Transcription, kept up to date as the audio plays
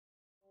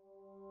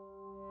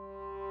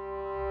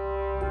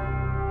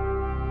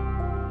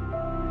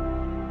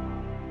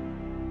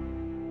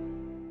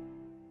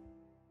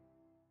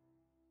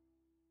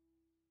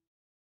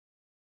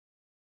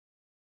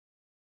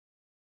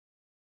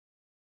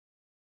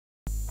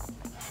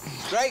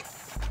Straight,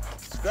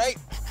 straight,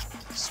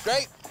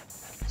 straight,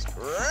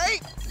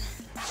 straight,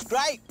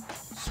 straight,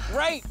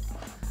 straight.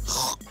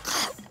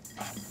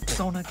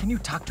 Sona, can you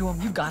talk to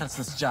him? You got us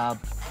this job.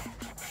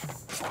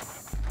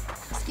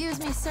 Excuse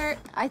me, sir.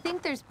 I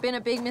think there's been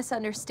a big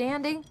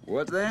misunderstanding.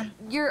 What's that?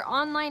 Your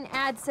online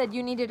ad said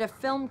you needed a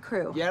film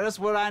crew. Yeah, that's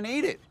what I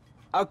needed.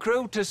 A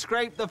crew to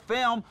scrape the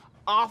film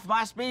off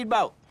my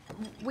speedboat.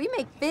 We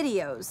make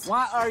videos.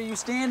 Why are you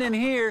standing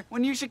here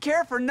when you should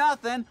care for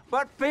nothing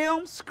but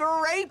film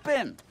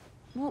scraping?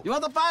 Well, You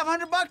want the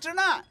 500 bucks or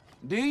not?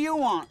 Do you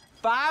want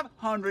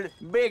 500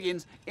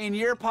 biggins in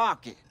your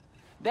pocket?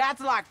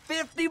 That's like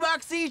 50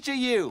 bucks each of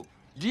you.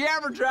 Do you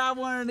ever drive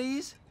one of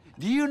these?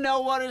 Do you know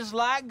what it's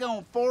like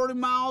going 40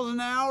 miles an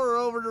hour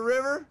over the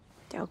river?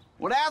 no.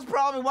 Well, that's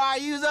probably why I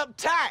use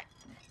uptight.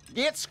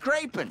 Get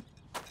scraping.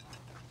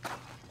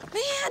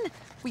 Man,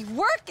 we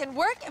work and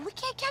we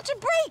can't catch a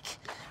break.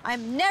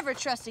 I'm never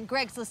trusting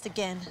Greg's List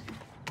again.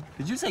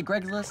 Did you say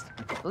Greg's List?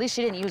 At least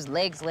she didn't use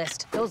Legs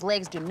List. Those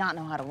legs do not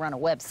know how to run a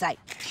website.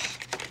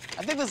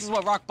 I think this is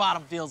what rock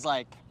bottom feels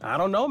like. I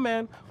don't know,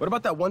 man. What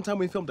about that one time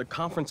we filmed a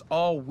conference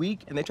all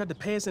week and they tried to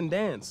pay us in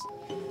dance?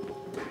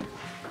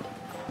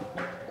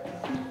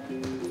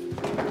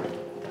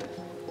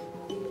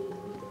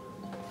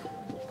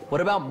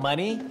 What about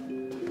money?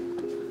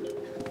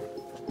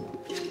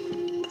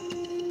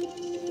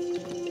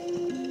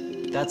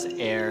 That's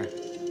air.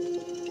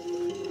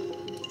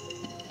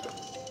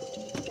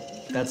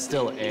 That's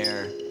still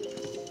air.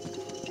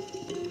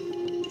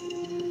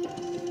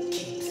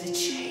 Keep the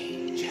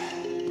change.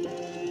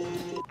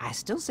 I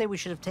still say we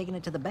should have taken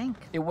it to the bank.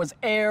 It was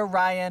air,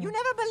 Ryan. You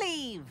never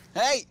believe.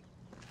 Hey,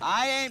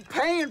 I ain't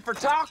paying for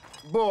talk,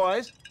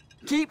 boys.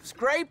 Keep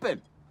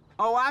scraping.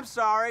 Oh, I'm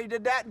sorry.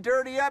 Did that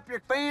dirty up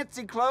your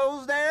fancy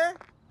clothes there?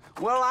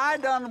 Well, I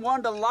done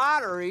won the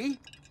lottery.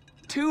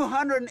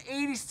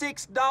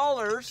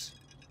 $286.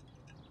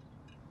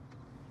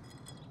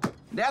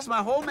 That's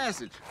my whole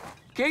message.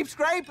 Keep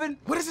scraping.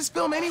 What is this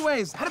film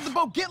anyways? How did the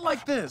boat get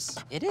like this?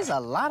 It is a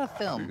lot of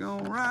film. We're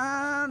gonna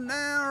ride down the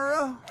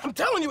road. I'm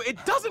telling you,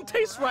 it doesn't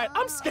taste right.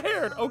 I'm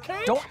scared,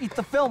 okay? Don't eat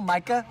the film,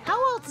 Micah.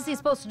 How else is he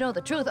supposed to know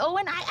the truth?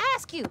 Owen, I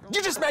ask you.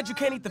 You're just mad you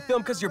can't eat the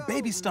film because your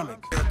baby's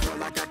stomach.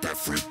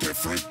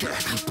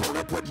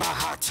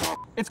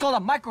 It's called a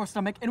micro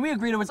stomach, and we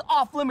agree to it's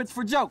off limits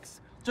for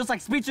jokes. Just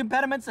like speech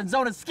impediments and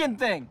Zona's skin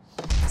thing.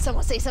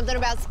 Someone say something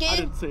about skin? I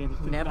didn't say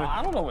anything. Never.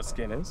 I don't know what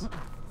skin is.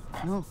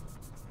 No.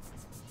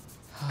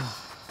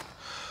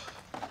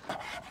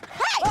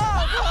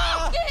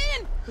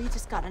 Skin! We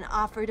just got an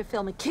offer to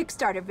film a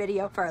Kickstarter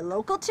video for a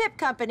local chip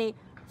company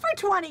for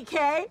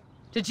 $20K.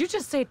 Did you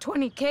just say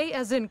 20K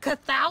as in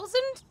 1,000?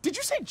 Did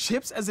you say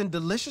chips as in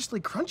deliciously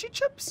crunchy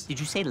chips? Did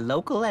you say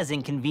local as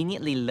in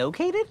conveniently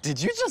located?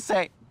 Did you just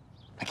say...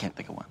 I can't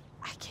think of one.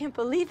 I can't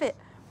believe it.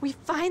 We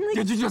finally...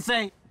 Did you just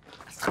say...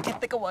 I can't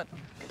think of one.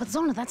 But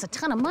Zona, that's a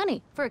ton of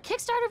money. For a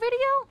Kickstarter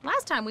video?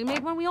 Last time we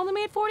made one, we only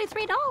made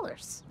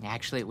 $43.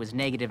 Actually, it was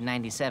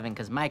 -97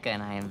 because Micah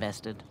and I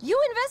invested. You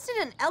invested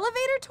in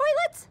elevator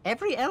toilets?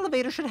 Every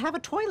elevator should have a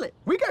toilet.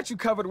 We got you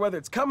covered whether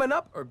it's coming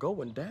up or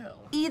going down.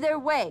 Either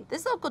way,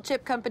 this local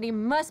chip company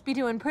must be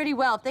doing pretty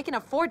well if they can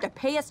afford to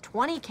pay us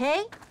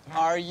 $20K.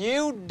 Are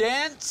you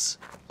dense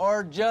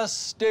or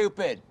just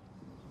stupid?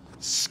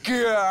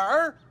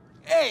 Scare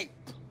ape.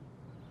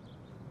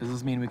 Does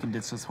this mean we can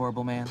ditch this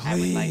horrible man? I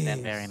would like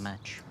that very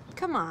much.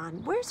 Come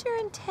on, where's your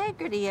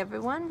integrity,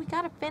 everyone? We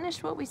gotta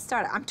finish what we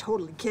started. I'm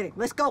totally kidding.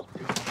 Let's go.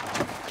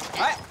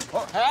 Hey,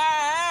 oh,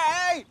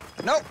 hey!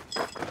 No,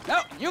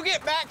 no, you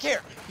get back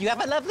here. You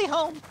have a lovely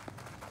home.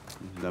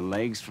 The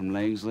legs from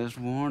Legs List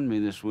warned me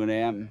this would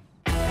happen.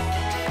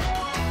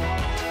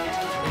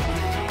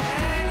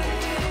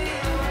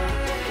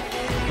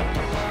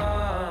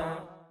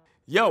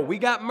 Yo, we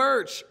got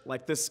merch,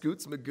 like the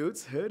Scoots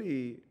Magoots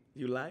hoodie.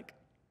 You like?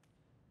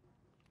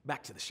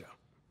 Back to the show.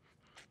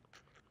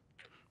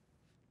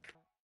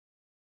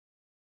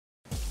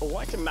 Oh,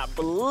 I cannot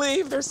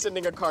believe they're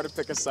sending a car to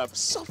pick us up.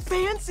 So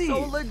fancy.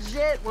 So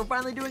legit. We're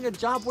finally doing a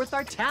job worth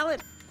our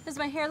talent. Does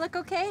my hair look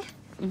okay?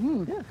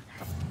 Yeah.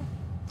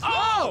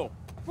 Oh!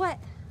 What?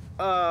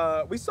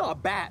 We saw a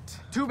bat.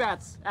 2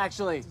 bats,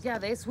 actually. Yeah,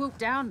 they swooped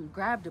down and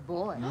grabbed a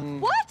boy.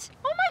 What?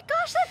 Oh my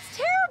gosh, that's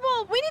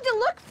terrible. We need to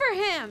look for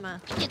him.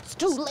 It's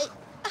too late.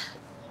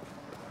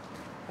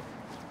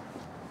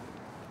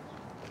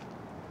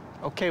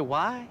 Okay,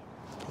 why?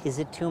 Is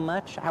it too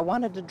much? I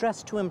wanted to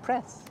dress to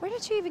impress. Where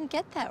did you even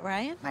get that,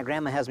 Ryan? My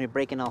grandma has me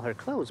breaking all her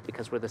clothes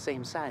because we're the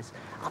same size.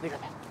 I'll be right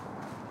back.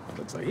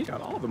 Looks like he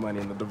got all the money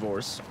in the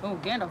divorce. Oh,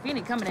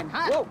 Gandolfini coming in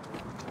hot. Whoa.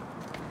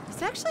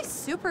 He's actually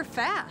super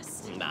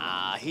fast.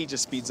 Nah, he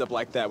just speeds up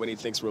like that when he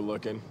thinks we're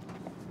looking.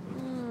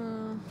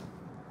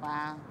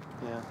 Wow.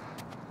 Yeah.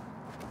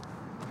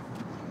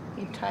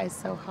 He tries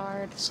so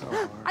hard. So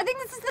hard. I think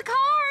this is the car.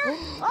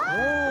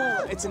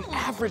 Oh, it's an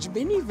average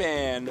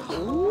minivan.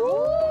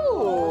 Ooh.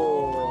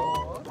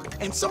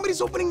 And somebody's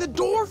opening the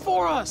door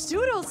for us.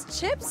 Doodles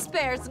chip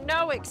spares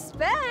no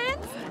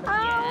expense.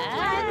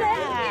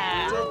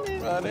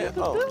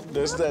 Oh,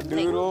 there's that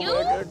Doodle. We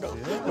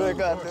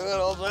got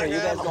Doodles. Here, you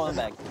guys go on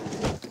back.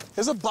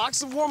 There's a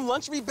box of warm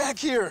lunch meat back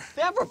here.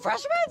 They have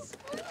refreshments?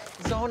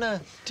 Zona,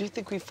 do you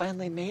think we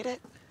finally made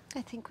it?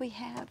 I think we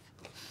have.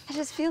 I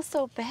just feel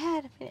so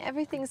bad. I mean,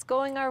 everything's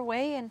going our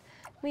way, and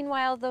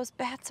meanwhile, those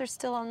bats are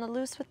still on the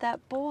loose with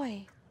that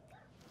boy.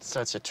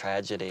 Such a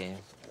tragedy.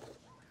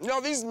 No,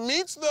 these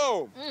meats,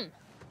 though.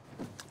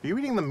 Are you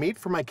eating the meat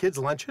for my kids'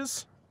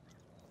 lunches?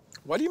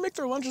 Why do you make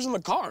their lunches in the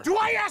car? Do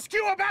I ask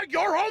you about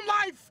your home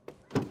life?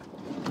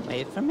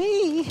 Made for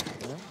me.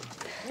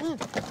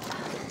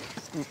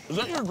 Is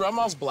that your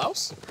grandma's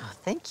blouse? Oh,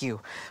 thank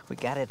you. We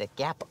got it at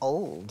Gap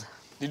Old.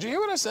 Did you hear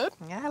what I said?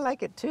 Yeah, I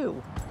like it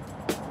too.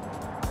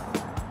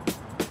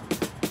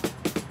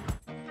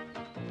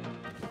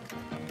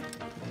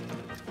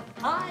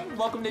 Hi,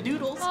 welcome to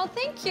Doodles. Oh,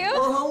 thank you.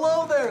 Oh,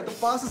 hello there. The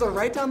bosses are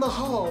right down the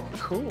hall.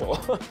 Cool.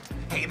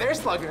 Hey there,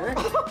 Slugger.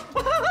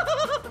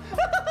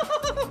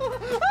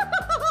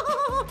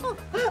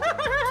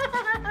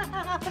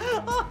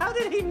 Oh, how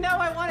did he know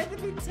I wanted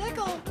to be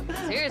tickled?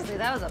 Seriously,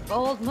 that was a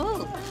bold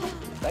move.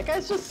 That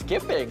guy's just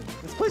skipping.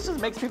 This place just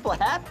makes people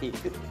happy.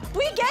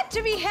 We get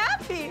to be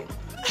happy.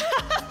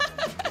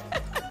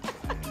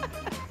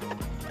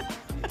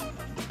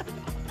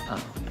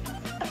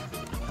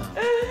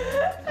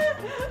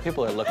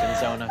 People are looking,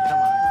 Zona. Come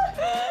on.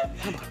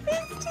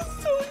 It's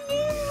just so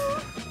new.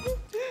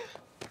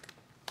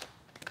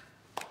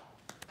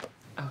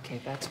 Okay,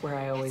 that's where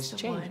I always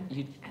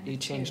change. You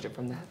changed it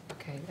from that.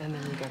 Okay, and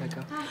then you gotta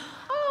go.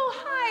 Oh,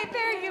 hi,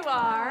 there you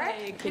are.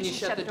 Hey, can you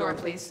shut the door,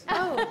 please?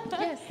 Oh,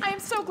 yes. I'm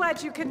so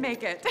glad you could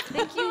make it.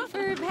 Thank you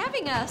for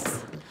having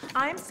us.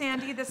 I'm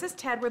Sandy. This is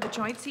Ted. We're the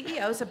joint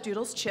CEOs of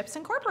Doodles Chips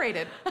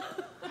Incorporated.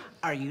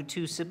 Are you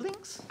two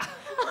siblings?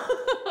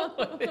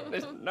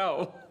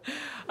 No.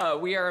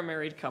 We are a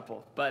married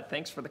couple, but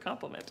thanks for the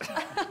compliment.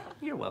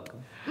 You're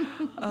welcome.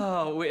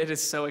 Oh, it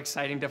is so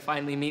exciting to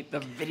finally meet the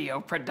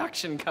video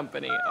production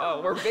company.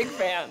 Oh, we're big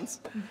fans.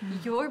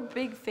 You're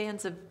big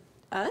fans of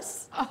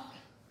us?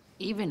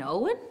 Even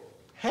Owen?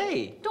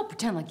 Hey. Don't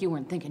pretend like you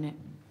weren't thinking it.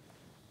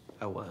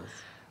 I was.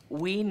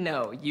 We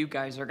know you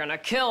guys are gonna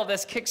kill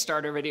this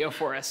Kickstarter video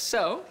for us,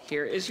 so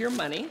here is your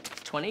money,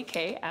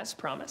 $20K as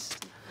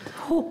promised.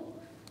 Oh.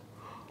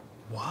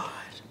 What?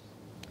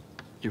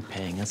 You're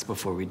paying us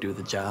before we do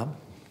the job?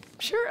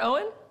 Sure,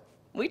 Owen.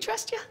 We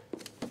trust you.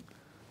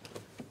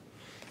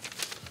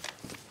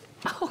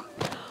 Oh.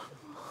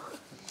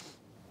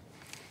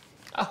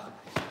 Oh.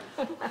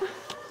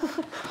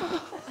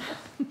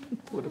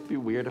 Would it be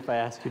weird if I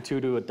asked you two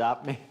to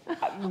adopt me?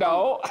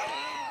 No.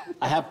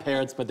 I have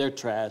parents, but they're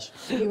trash.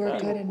 You are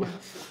good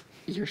enough.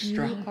 You're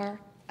strong. You are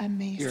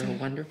amazing. You're a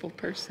wonderful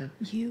person.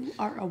 You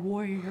are a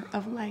warrior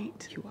of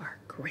light. You are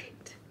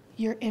great.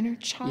 Your inner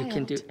child. You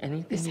can do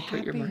anything is you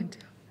put your happy. mind to.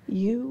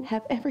 You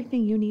have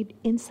everything you need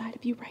inside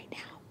of you right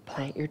now.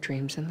 Plant your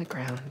dreams in the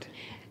ground.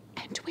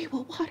 And we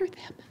will water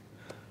them.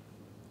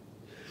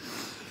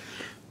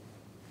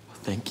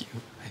 Thank you.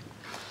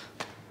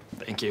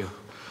 Thank you.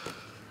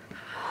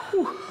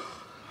 Whew.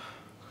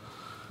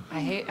 I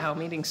hate how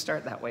meetings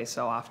start that way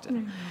so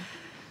often.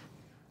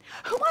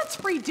 Who wants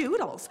free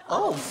Doodles?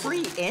 Oh,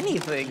 free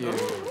anything.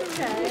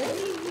 Okay.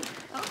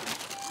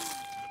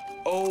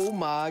 Oh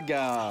my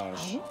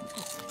gosh.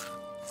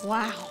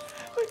 Wow.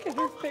 Look at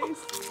her face.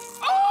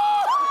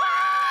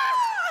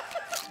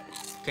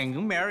 Can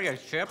you marry a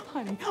ship?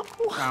 Honey.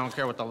 I don't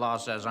care what the law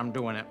says. I'm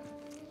doing it.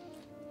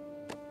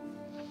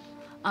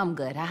 I'm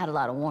good. I had a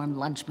lot of warm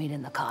lunch meat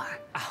in the car.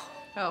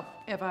 Oh,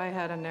 if I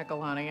had a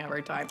nickel on it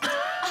every time. Hey,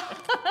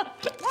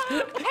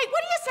 what do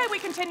you say we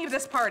continue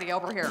this party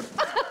over here?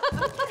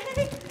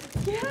 Okay.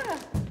 Yeah.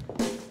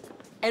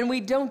 And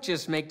we don't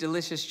just make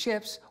delicious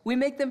chips, we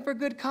make them for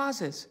good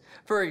causes.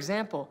 For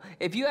example,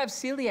 if you have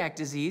celiac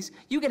disease,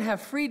 you can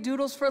have free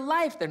Doodles for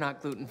life. They're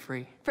not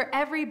gluten-free. For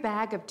every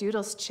bag of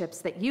Doodles chips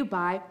that you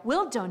buy,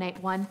 we'll donate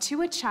one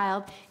to a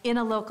child in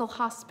a local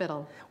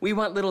hospital. We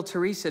want little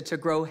Teresa to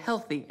grow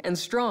healthy and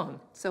strong.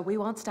 So we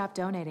won't stop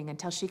donating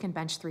until she can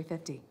bench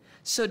 350.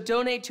 So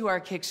donate to our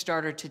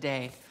Kickstarter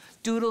today.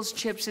 Doodles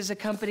Chips is a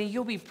company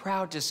you'll be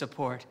proud to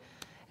support.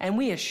 And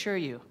we assure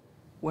you,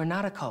 we're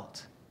not a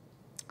cult.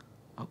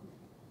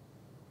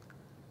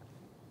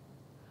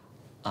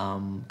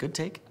 Good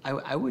take.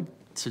 I would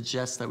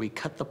suggest that we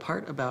cut the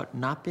part about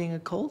not being a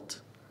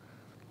cult.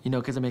 You know,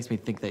 because it makes me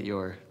think that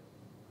you're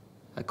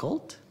a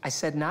cult. I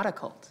said not a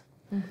cult.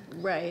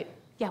 Right.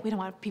 Yeah, we don't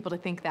want people to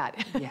think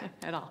that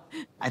at all.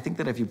 I think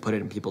that if you put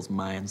it in people's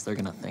minds, they're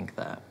gonna think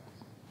that.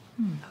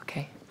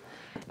 Okay.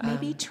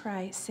 Maybe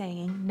try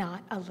saying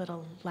not a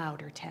little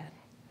louder, Ted.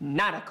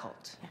 Not a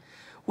cult. Yeah.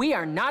 We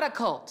are not a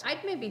cult.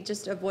 I'd maybe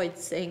just avoid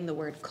saying the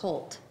word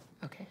cult.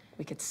 Okay,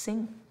 we could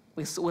sing.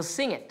 We'll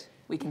sing it.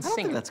 We can I don't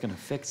sing think it. that's gonna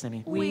fix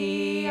anything.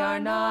 We are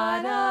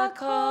not a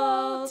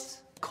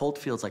cult. Cult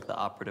feels like the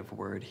operative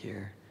word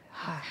here.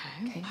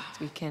 Okay,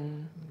 we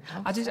can.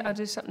 I'll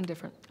do something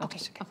different. Okay.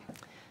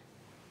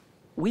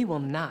 We will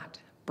not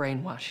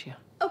brainwash you.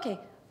 Okay,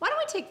 why don't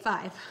we take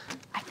 5?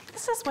 I think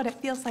this is what it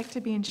feels like to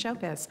be in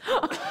showbiz.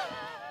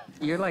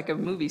 You're like a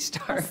movie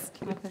star.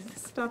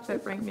 Stop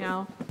it right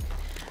now.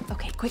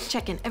 Okay, quick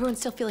check-in. Everyone's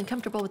still feeling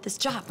comfortable with this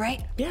job,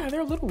 right? Yeah,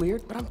 they're a little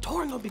weird, but I'm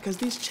torn though because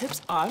these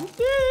chips are.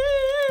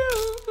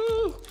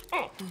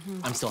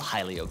 I'm still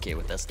highly okay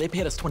with this. They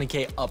paid us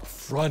 $20K up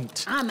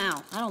front. I'm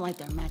out. I don't like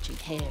their matching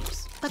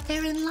hairs. But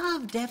they're in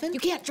love, Devin. You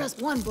can't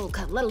trust one bull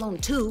cut, let alone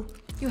 2.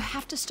 You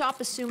have to stop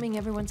assuming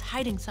everyone's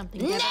hiding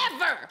something, Devin.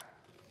 Never!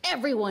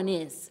 Everyone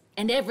is,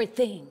 and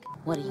everything.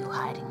 What are you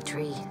hiding,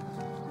 Tree?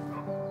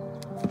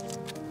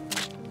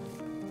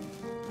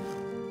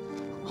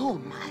 Oh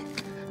my.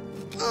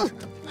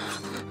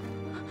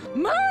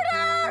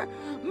 Murder!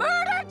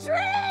 Murder,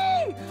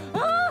 Tree!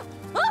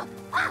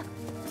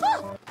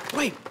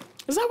 Wait,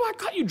 is that why I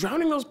caught you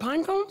drowning those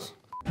pine cones?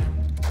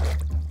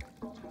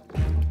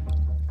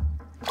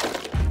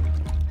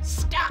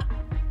 Stop!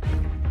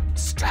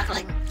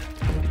 Struggling.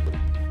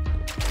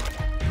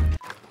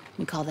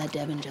 We call that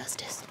Devin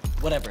justice.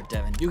 Whatever,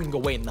 Devin. You can go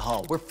wait in the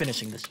hall. We're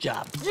finishing this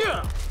job.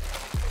 Yeah!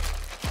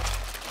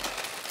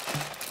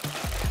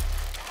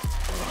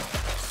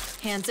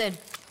 Hands in.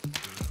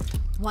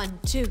 1,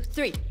 2,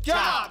 3.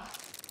 Job!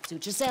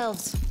 Suit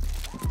yourselves.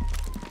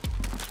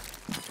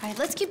 All right,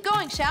 let's keep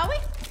going, shall we?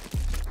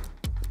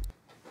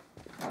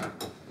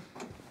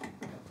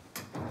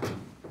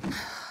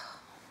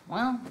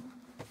 Well,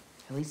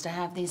 at least I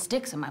have these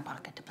sticks in my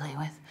pocket to play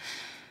with.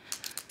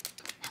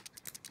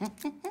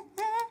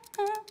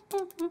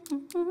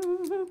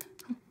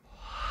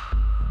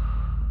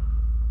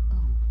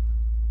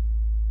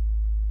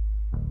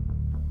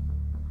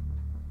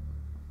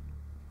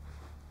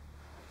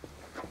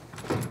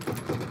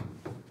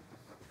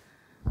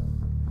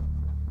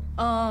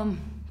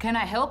 Can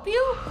I help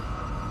you?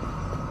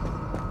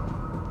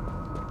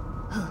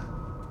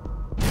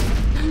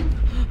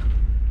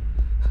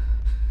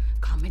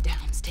 Calm me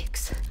down,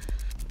 Sticks.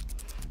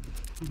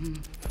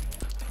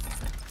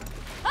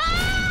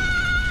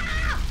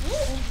 Ah!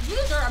 Ooh,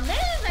 these are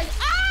amazing!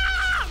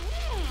 Ah!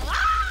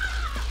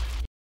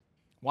 Ah!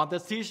 Want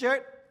this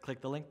t-shirt? Click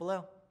the link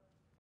below.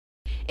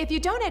 If you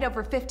donate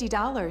over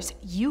 $50,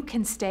 you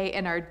can stay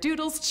in our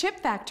Doodles chip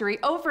factory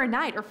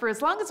overnight or for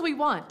as long as we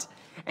want.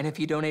 And if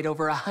you donate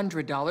over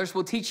 $100,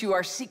 we'll teach you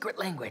our secret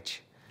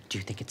language. Do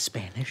you think it's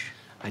Spanish?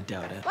 I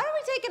doubt it. Why don't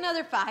we take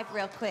another 5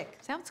 real quick?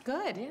 Sounds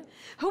good. Yeah.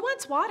 Who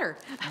wants water?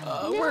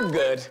 We're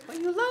good. Well,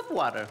 you love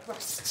water.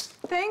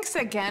 Thanks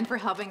again for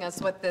helping us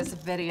with this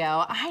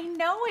video. I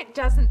know it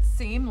doesn't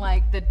seem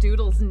like the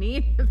Doodles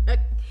need the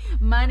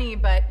money,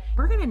 but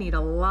we're gonna need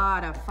a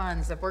lot of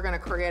funds if we're gonna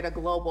create a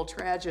global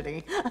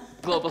tragedy.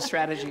 Global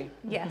strategy.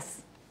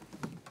 Yes.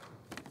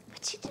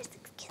 Would you just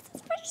excuse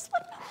us for just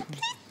 1 moment,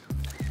 please?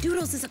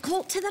 Doodles is a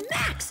cult to the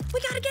max. We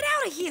gotta get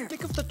out of here.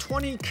 Think of the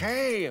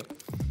 20K.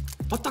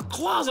 But the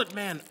closet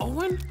man,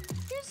 Owen?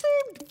 You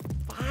seem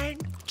fine.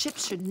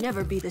 Chips should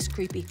never be this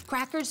creepy.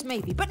 Crackers,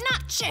 maybe, but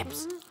not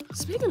chips.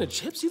 Speaking of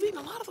chips, you've eaten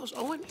a lot of those,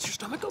 Owen. Is your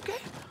stomach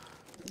okay?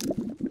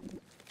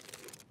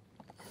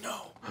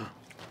 No.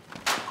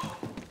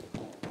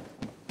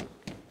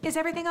 Is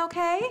everything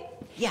okay?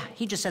 Yeah,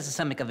 he just has the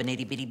stomach of an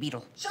itty-bitty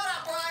beetle. Shut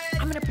up,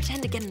 Ryan! I'm gonna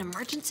pretend to get an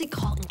emergency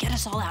call and get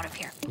us all out of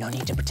here. No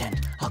need to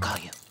pretend. I'll call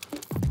you.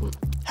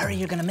 Hurry,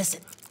 you're gonna miss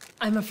it.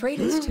 I'm afraid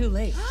it's too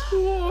late.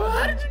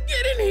 How did you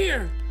get in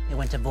here? It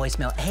went to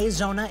voicemail. Hey,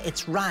 Zona,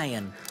 it's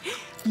Ryan.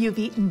 You've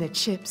eaten the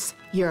chips.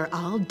 You're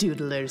all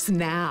doodlers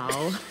now.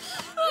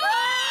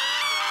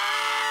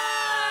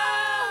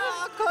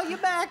 I'll call you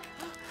back.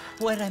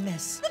 What'd I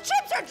miss? The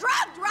chips are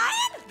drugged,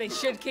 Ryan! They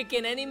should kick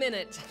in any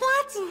minute.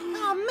 What?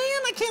 Oh,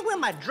 man, I can't wear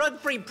my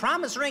drug-free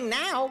promise ring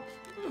now.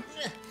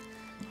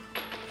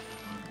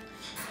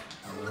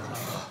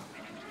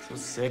 So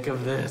sick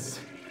of this.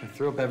 I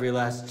threw up every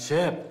last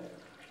chip.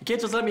 You can't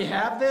just let me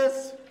have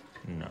this?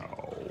 No.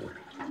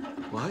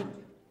 What?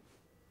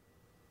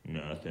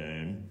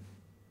 Nothing.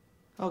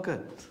 Oh,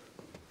 good.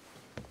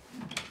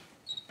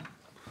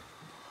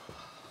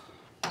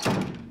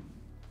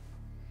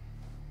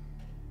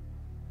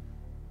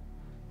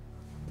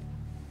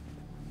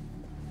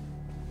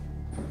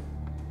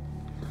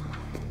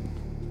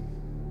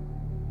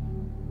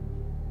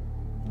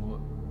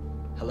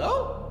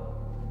 Hello?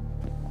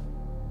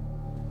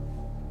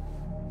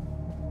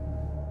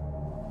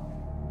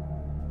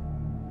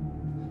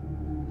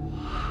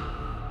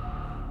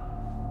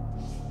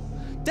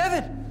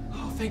 Devin!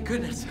 Oh, thank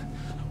goodness.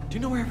 Do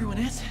you know where everyone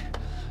is?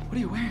 What are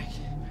you wearing?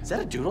 Is that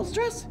a Doodles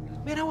dress?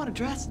 Man, I want a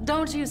dress.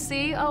 Don't you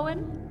see,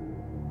 Owen?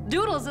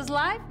 Doodles is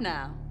life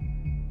now.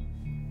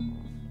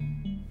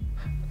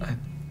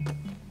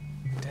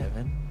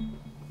 Devin?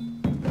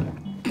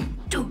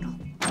 Doodle.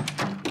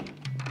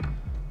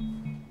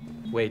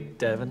 Wait,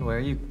 Devin, where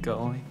are you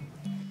going?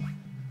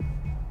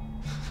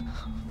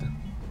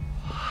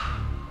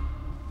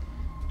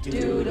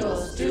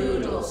 Doodles,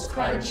 doodles,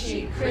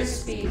 crunchy,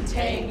 crispy,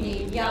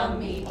 tangy,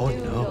 yummy, Oh,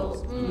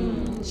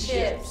 doodles,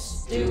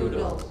 chips,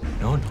 doodles.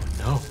 No, no,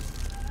 no.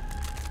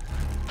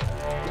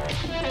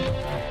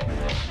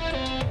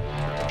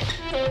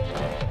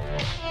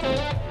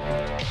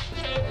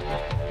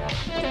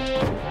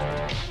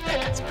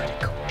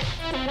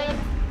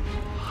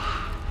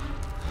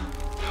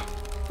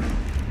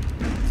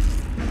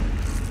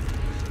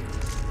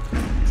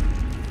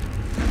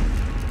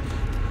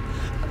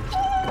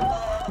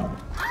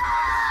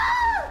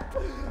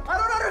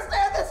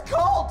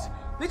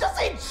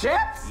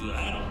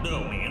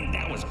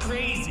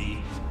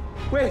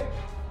 Wait,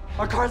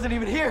 our car isn't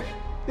even here.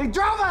 They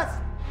drove us!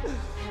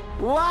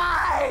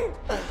 Why?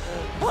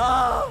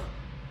 Oh,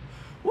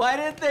 why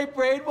didn't they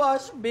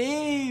brainwash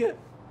me?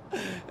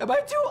 Am I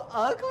too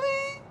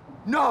ugly?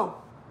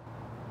 No.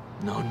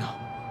 No.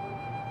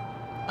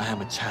 I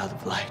am a child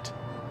of light.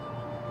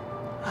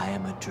 I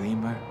am a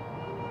dreamer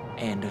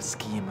and a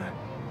schemer.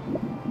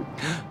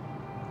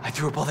 I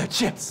threw up all their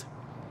chips.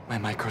 My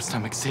micro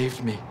stomach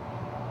saved me.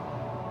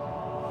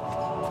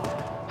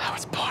 I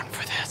was born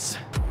for this.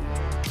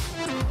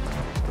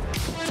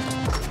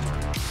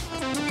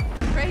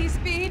 Praise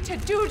be to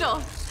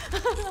Doodles.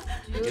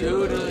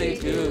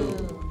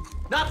 Doodly-doo.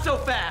 Not so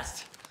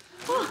fast.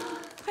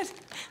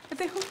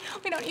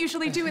 We don't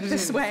usually do it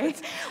this way.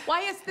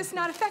 Why is this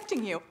not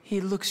affecting you?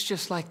 He looks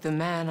just like the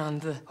man on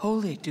the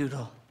Holy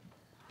Doodle.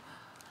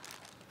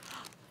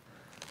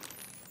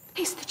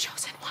 He's the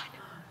chosen one.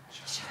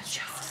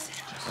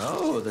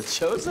 Oh, the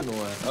chosen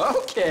one.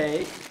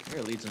 Okay.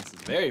 Your allegiance is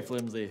very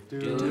flimsy.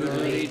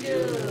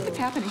 Doodly-doo. It's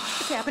happening.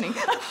 It's happening.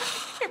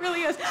 It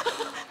really is.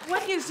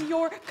 What is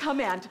your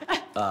command?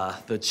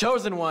 The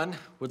chosen one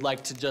would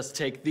like to just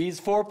take these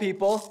 4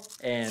 people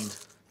and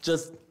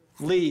just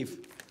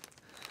leave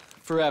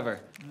forever.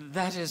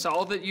 That is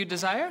all that you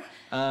desire?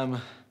 I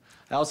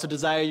also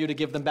desire you to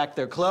give them back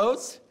their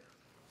clothes.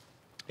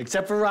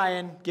 Except for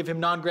Ryan, give him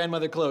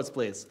non-grandmother clothes,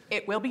 please.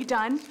 It will be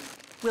done.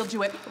 We'll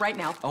do it right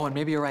now. Oh, and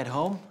maybe a ride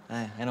home?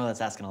 I know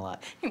that's asking a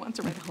lot. He wants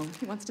a ride home.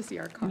 He wants to see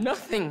our car.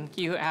 Nothing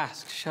you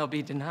ask shall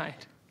be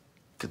denied.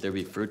 Could there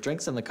be fruit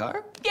drinks in the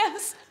car?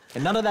 Yes.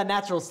 And none of that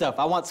natural stuff.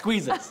 I want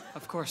squeezes.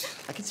 Of course.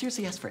 I can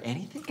seriously ask for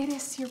anything? It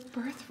is your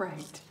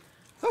birthright.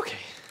 Okay.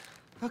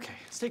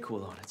 Stay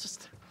cool on it.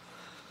 Just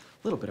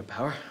a little bit of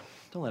power.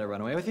 Don't let it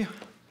run away with you.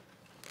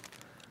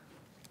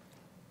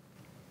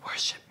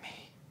 Worship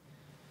me.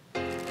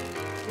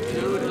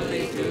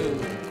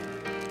 Doodly-doo.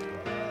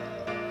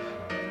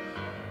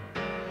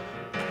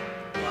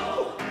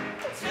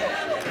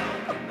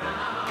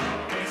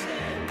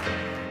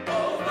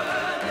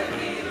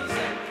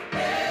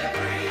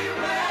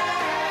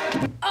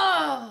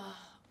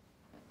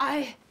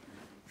 I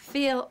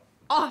feel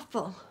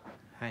awful.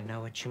 I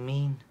know what you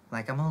mean.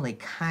 Like, I'm only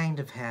kind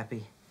of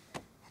happy.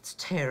 It's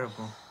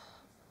terrible.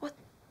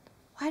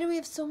 Why do we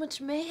have so much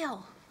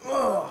mail?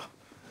 Ugh.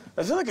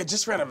 I feel like I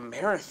just ran a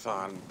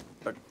marathon,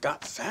 but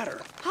got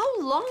fatter.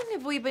 How long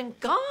have we been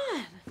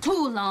gone?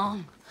 Too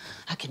long.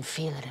 I can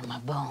feel it in my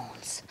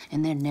bones,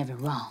 and they're never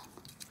wrong.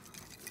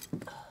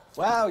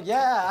 Wow,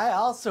 yeah, I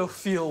also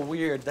feel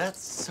weird.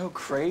 That's so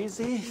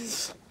crazy.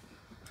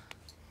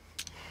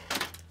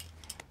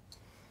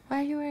 Why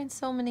are you wearing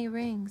so many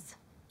rings?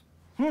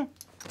 Who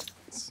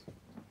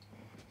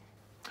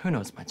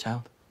knows, my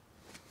child?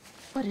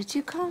 What did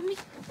you call me?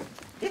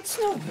 It's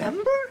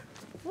November?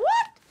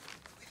 What?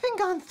 We've been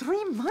gone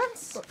 3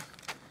 months?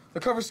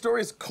 The cover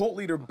story is cult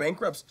leader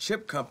bankrupts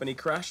chip company,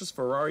 crashes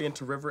Ferrari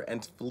into river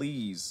and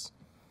flees.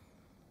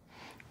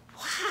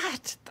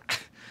 What?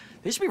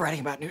 They should be writing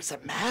about news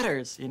that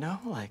matters, you know?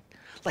 Like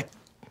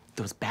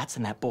those bats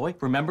and that boy.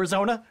 Remember,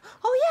 Zona?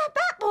 Oh yeah,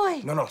 Bat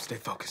Boy! No, stay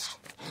focused.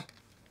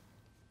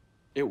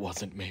 It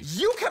wasn't me.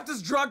 You kept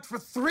us drugged for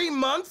 3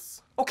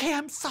 months? Okay,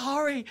 I'm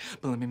sorry.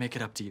 But let me make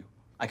it up to you.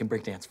 I can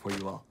break dance for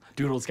you all.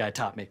 Doodles guy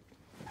taught me.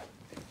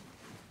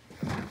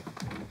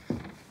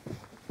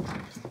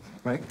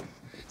 Right?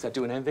 Is that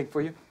doing anything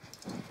for you?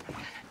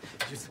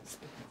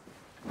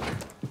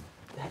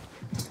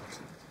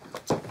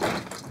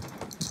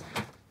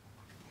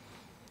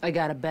 I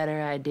got a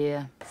better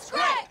idea.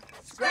 Scrape!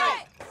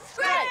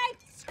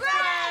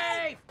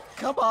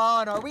 Come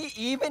on, are we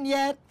even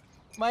yet?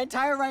 My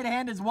entire right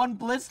hand is one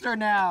blister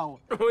now.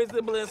 Who's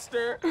the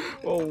blister?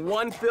 Well,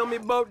 1 filmy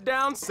boat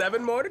down,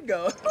 7 more to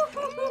go.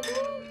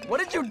 What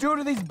did you do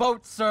to these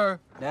boats, sir?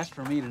 That's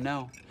for me to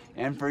know.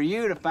 And for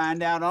you to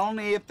find out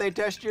only if they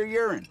test your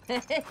urine.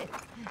 Scrape it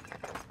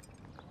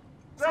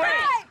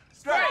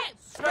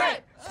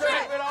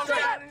on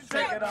down,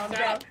 scrape it on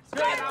down,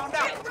 scrape it on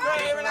down,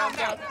 scrape it on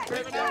down,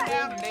 scrape it on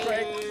down, scrape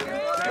it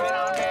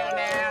on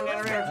down to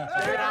the river,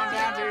 scrape it on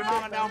down to your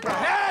mama don't cry.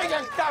 Hey,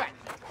 just stop it!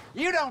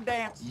 You don't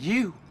dance.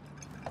 You.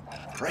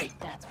 Great.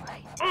 That's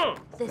right.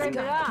 This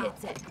guy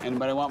gets it.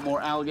 Anybody want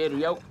more alligator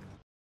yolk?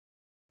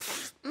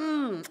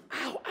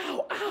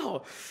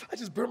 Ow. I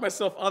just burnt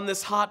myself on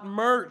this hot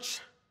merch.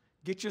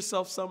 Get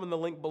yourself some in the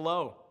link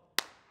below.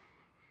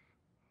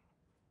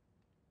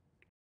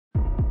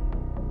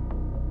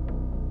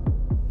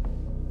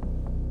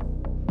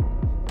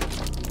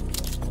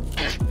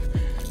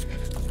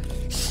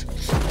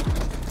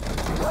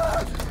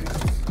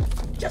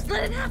 Just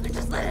let it happen,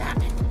 just let it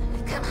happen.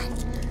 Come on.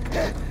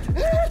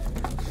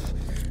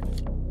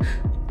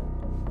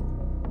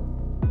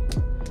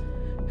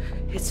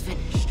 It's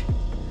finished.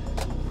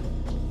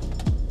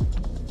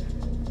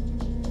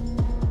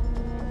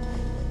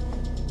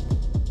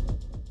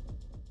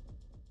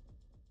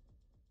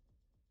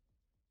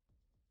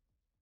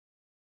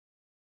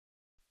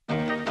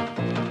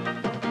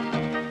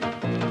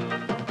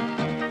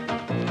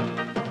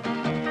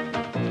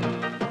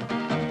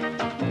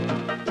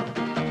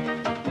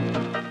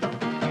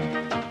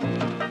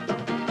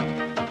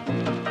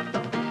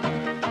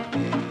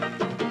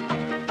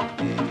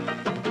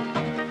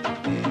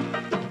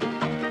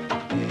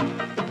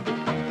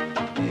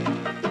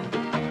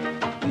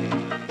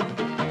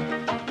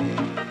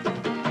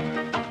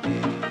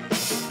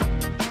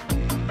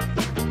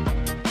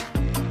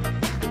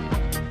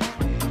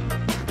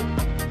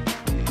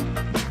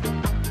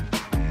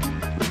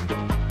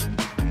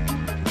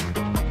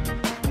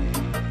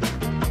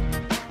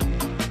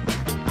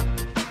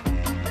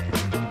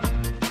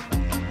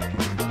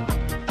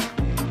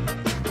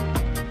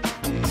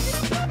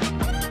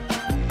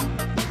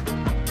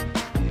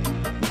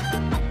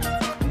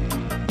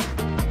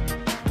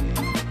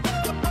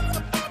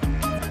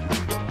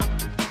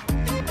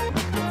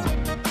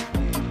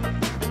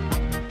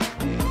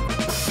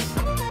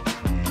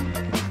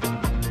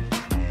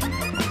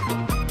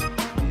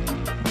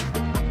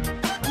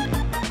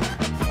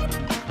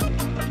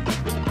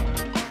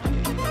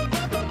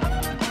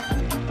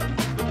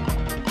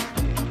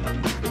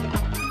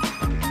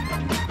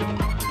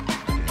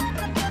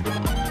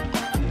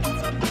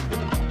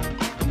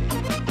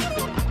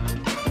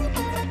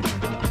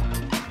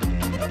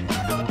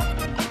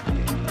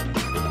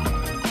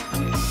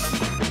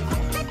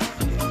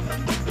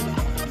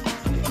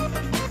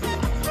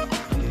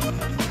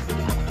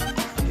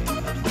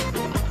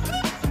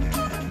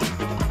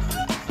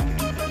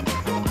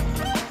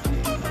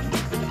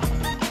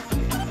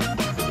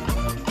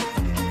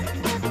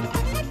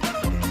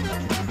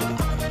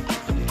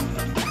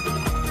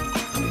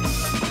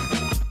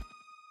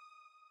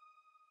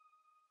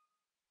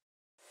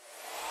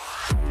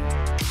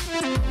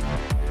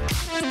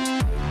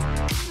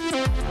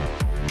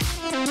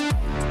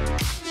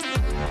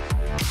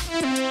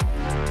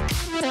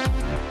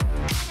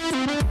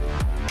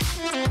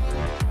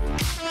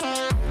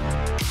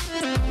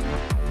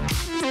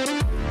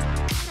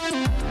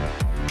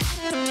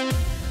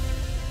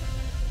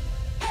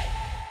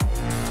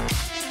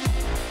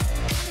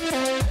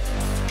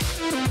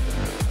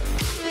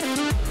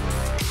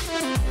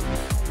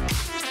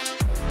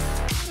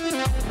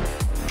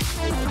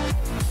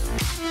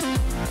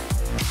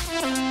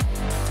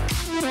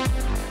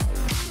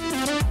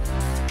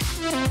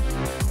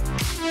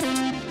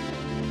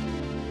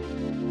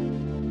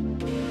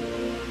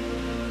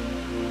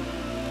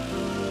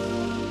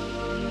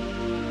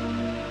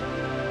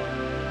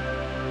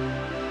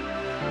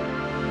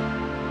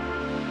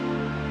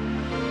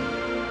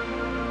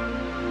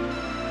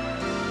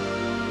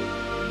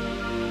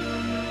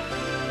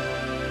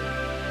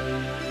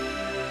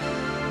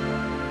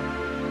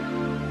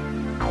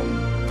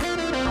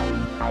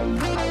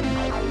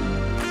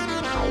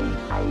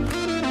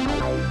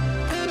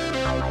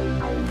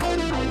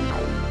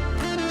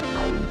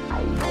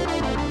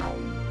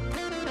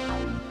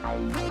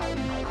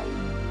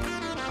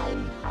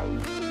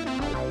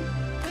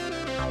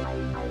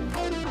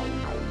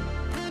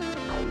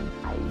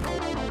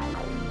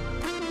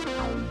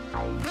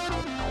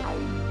 Bye.